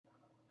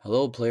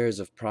Hello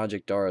players of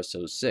Project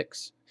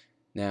RS06.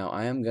 Now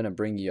I am going to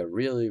bring you a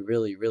really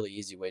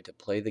easy way to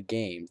play the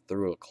game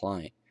through a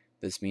client.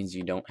 This means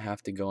you don't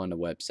have to go on a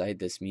website.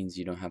 This means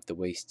you don't have to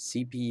waste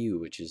CPU,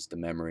 which is the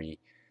memory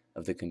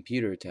of the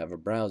computer, to have a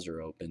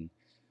browser open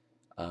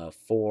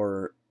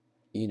for,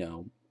 you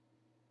know,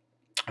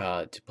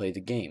 to play the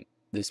game.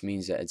 This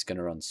means that it's going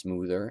to run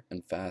smoother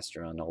and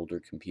faster on older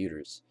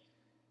computers.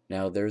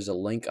 Now there's a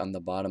link on the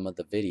bottom of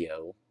the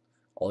video.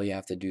 All you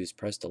have to do is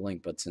press the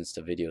link, but since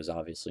the video is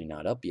obviously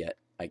not up yet,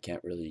 I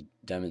can't really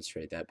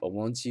demonstrate that. But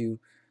once you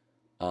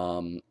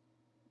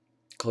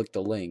click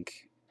the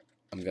link,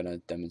 I'm going to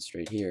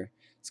demonstrate here.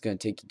 It's going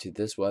to take you to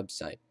this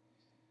website.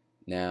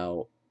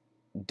 Now,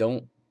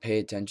 don't pay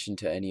attention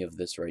to any of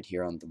this right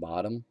here on the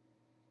bottom.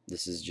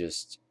 This is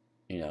just,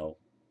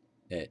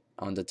 it.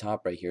 On the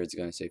top right here, it's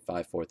going to say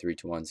 5, 4, 3,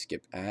 2, 1,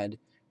 skip ad.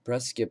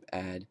 Press skip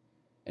ad,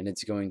 and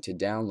it's going to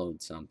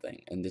download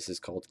something, and this is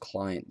called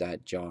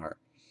client.jar.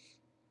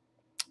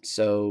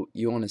 So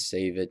you want to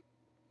save it.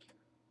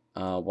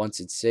 Once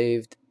it's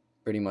saved,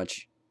 pretty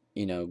much,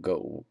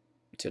 go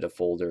to the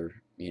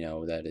folder,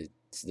 that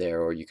it's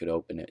there, or you could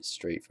open it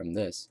straight from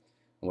this.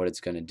 And what it's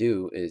going to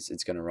do is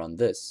it's going to run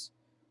this,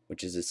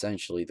 which is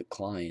essentially the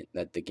client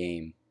that the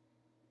game,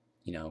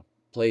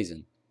 plays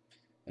in.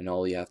 And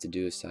all you have to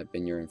do is type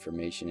in your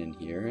information in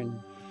here,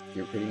 and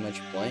you're pretty much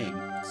playing,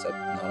 except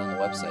not on the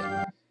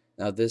website.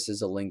 Now this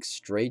is a link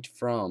straight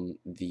from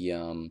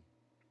the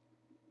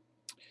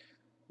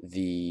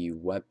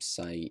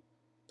website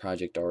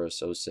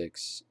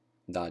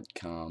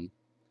projectrs06.com,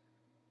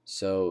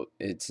 so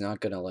it's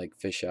not gonna like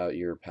fish out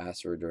your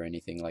password or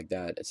anything like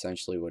that.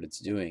 Essentially what it's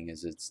doing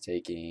is it's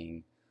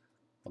taking,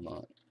 hold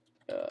on,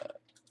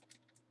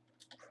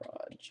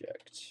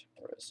 project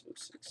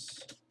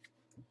rs06,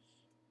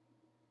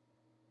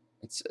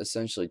 it's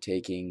essentially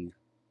taking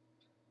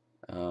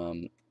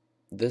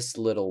this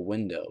little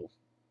window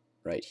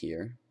right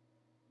here.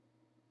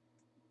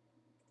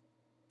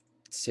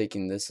 It's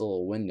taking this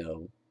little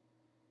window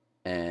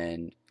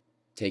and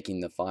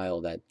taking the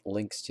file that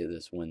links to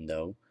this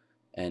window,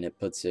 and it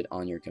puts it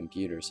on your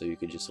computer so you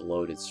could just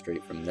load it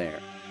straight from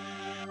there.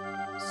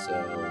 So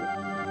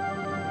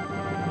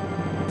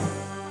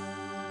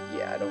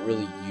yeah, I don't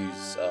really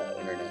use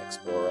Internet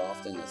Explorer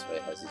often. That's why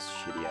it has this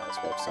shitty ass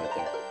website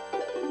there.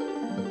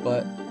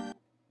 But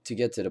to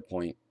get to the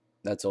point,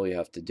 that's all you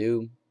have to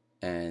do,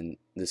 and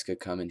this could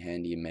come in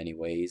handy in many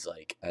ways,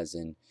 like as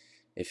in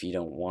if you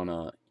don't want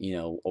to,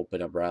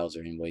 open a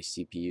browser and waste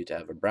CPU to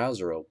have a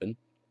browser open,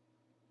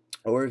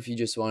 or if you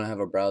just want to have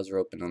a browser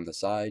open on the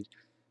side,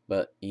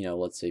 but,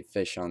 let's say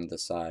fish on the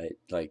side,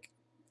 like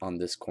on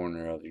this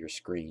corner of your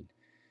screen,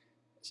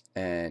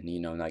 and,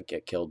 not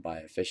get killed by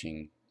a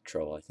fishing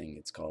troll, I think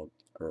it's called,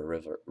 or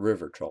a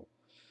river troll.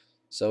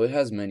 So it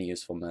has many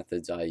useful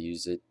methods. I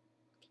use it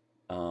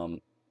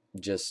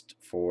just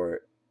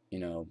for,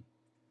 to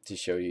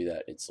show you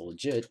that it's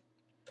legit.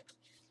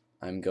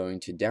 I'm going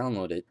to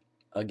download it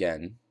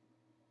again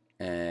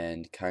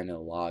and kind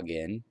of log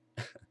in.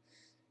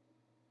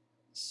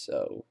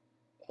 So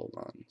hold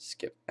on,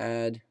 skip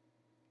ad,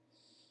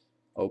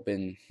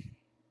 open.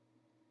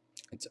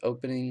 It's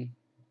opening.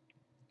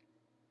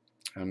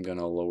 I'm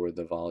gonna lower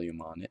the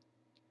volume on it.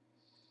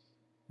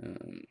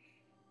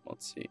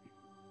 Let's see,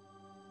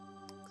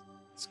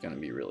 it's gonna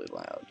be really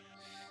loud.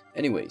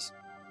 Anyways,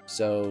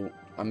 so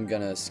I'm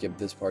gonna skip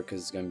this part because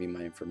it's gonna be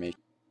my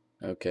information.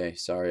 Okay,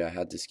 sorry, I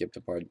had to skip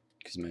the part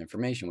because my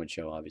information would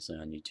show obviously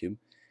on YouTube.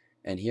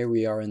 And here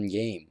we are in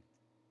game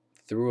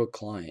through a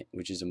client,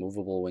 which is a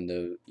movable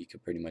window. You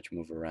could pretty much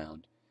move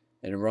around,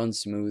 and it runs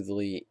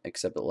smoothly,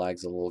 except it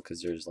lags a little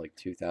because there's like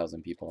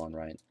 2,000 people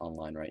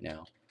online right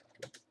now.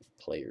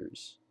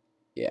 Players,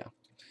 yeah,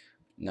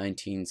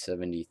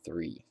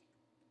 1973.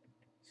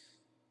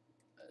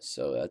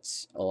 So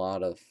that's a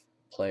lot of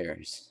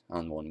players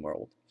on one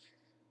world.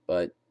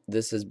 But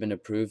this has been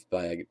approved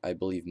by, I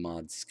believe,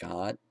 Mod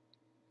Scott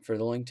for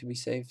the link to be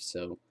safe.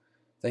 So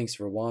thanks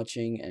for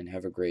watching and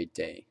have a great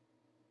day.